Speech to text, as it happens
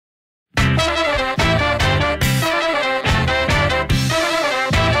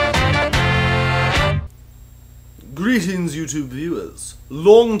Greetings, YouTube viewers.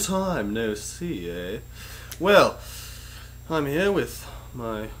 Long time no see, eh? Well, I'm here with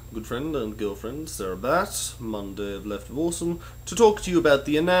my good friend and girlfriend, Sarah Batt, Monday of Leftofawesome, to talk to you about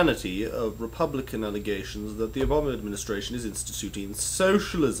the inanity of Republican allegations that the Obama administration is instituting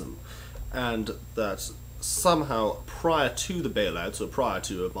socialism, and that somehow prior to the bailouts, or prior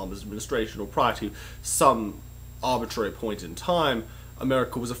to Obama's administration, or prior to some arbitrary point in time,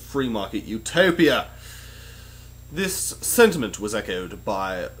 America was a free market utopia. This sentiment was echoed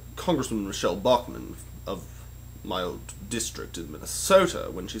by Congresswoman Michelle Bachmann of my old district in Minnesota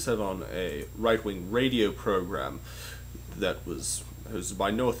when she said on a right-wing radio program that was hosted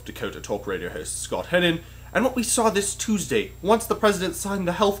by North Dakota talk radio host Scott Hennon, and what we saw this Tuesday, once the president signed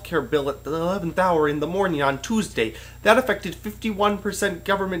the health care bill at the 11th hour in the morning on Tuesday, that affected 51%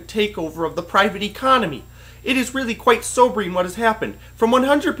 government takeover of the private economy. It is really quite sobering what has happened. From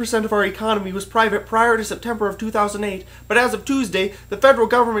 100% of our economy was private prior to September of 2008, but as of Tuesday, the federal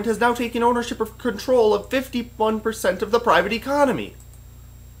government has now taken ownership of control of 51% of the private economy.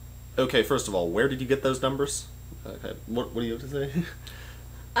 Okay, first of all, where did you get those numbers? Okay, what do you have to say?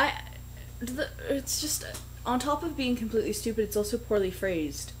 It's just, on top of being completely stupid, it's also poorly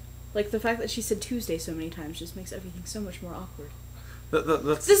phrased. Like, the fact that she said Tuesday so many times just makes everything so much more awkward.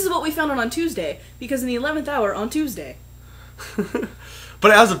 This is what we found out on Tuesday, because in the 11th hour on Tuesday.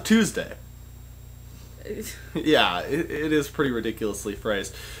 But as of Tuesday. Yeah, it is pretty ridiculously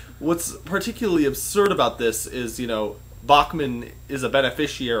phrased. What's particularly absurd about this is, Bachmann is a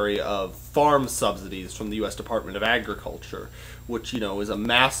beneficiary of farm subsidies from the U.S. Department of Agriculture, which, is a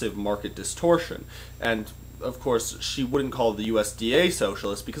massive market distortion. And, of course, she wouldn't call the USDA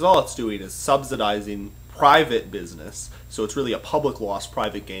socialist because all it's doing is subsidizing private business, so it's really a public loss,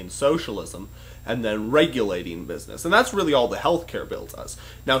 private gain socialism, and then regulating business. And that's really all the healthcare bill does.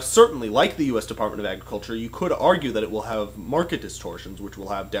 Now, certainly, like the U.S. Department of Agriculture, you could argue that it will have market distortions, which will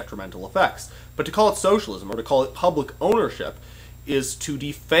have detrimental effects. But to call it socialism, or to call it public ownership, is to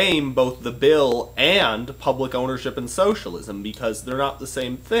defame both the bill and public ownership and socialism, because they're not the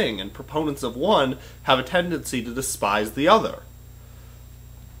same thing, and proponents of one have a tendency to despise the other.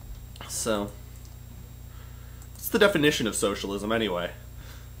 So, what's the definition of socialism, anyway?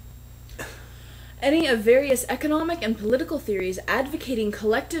 Any of various economic and political theories advocating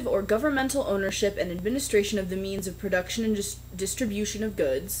collective or governmental ownership and administration of the means of production and distribution of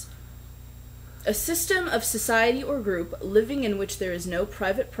goods. A system of society or group living in which there is no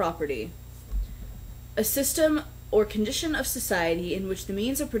private property. A system or condition of society in which the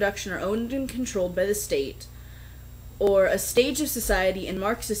means of production are owned and controlled by the state. Or a stage of society in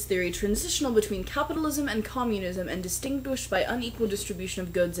Marxist theory transitional between capitalism and communism and distinguished by unequal distribution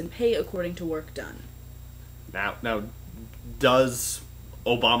of goods and pay according to work done. Now, does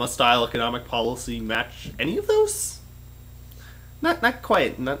Obama-style economic policy match any of those? Not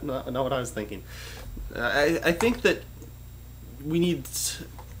quite. Not what I was thinking. I think that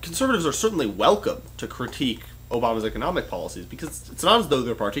conservatives are certainly welcome to critique Obama's economic policies, because it's not as though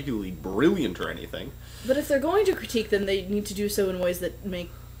they're particularly brilliant or anything. But if they're going to critique them, they need to do so in ways that make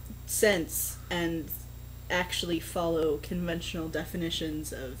sense and actually follow conventional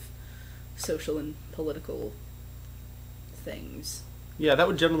definitions of social and political things. Yeah, that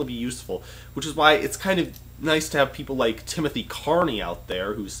would generally be useful, which is why it's kind of nice to have people like Timothy Carney out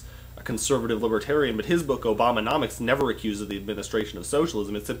there, who's a conservative libertarian, but his book, Obamonomics, never accuses the administration of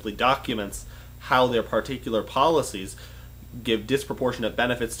socialism. It simply documents how their particular policies give disproportionate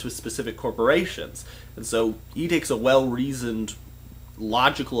benefits to specific corporations. And so he takes a well-reasoned,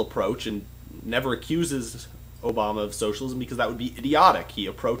 logical approach and never accuses Obama of socialism, because that would be idiotic. He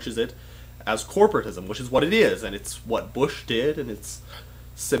approaches it as corporatism, which is what it is, and it's what Bush did, and it's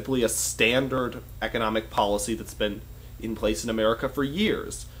simply a standard economic policy that's been in place in America for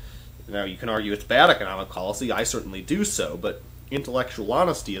years. Now, you can argue it's bad economic policy. I certainly do so, but intellectual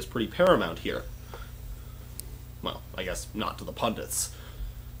honesty is pretty paramount here. Well, I guess not to the pundits.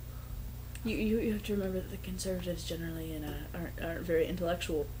 You have to remember that the conservatives generally aren't very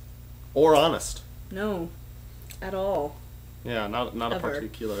intellectual. Or honest. No, at all. Yeah, not a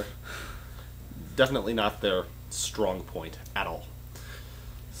particular. Definitely not their strong point at all.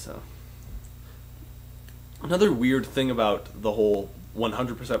 So, another weird thing about the whole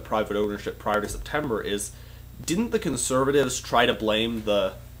 100% private ownership prior to September is, didn't the conservatives try to blame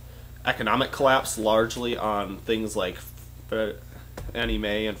the economic collapse largely on things like Fannie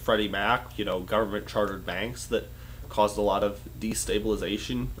Mae and Freddie Mac, government chartered banks that caused a lot of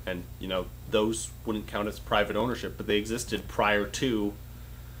destabilization, and, those wouldn't count as private ownership, but they existed prior to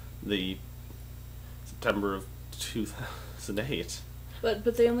the September of 2008. But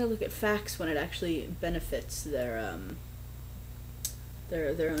they only look at facts when it actually benefits their own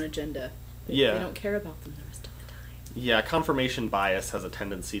agenda. They don't care about them the rest of the time. Yeah, confirmation bias has a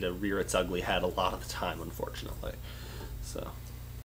tendency to rear its ugly head a lot of the time, unfortunately. So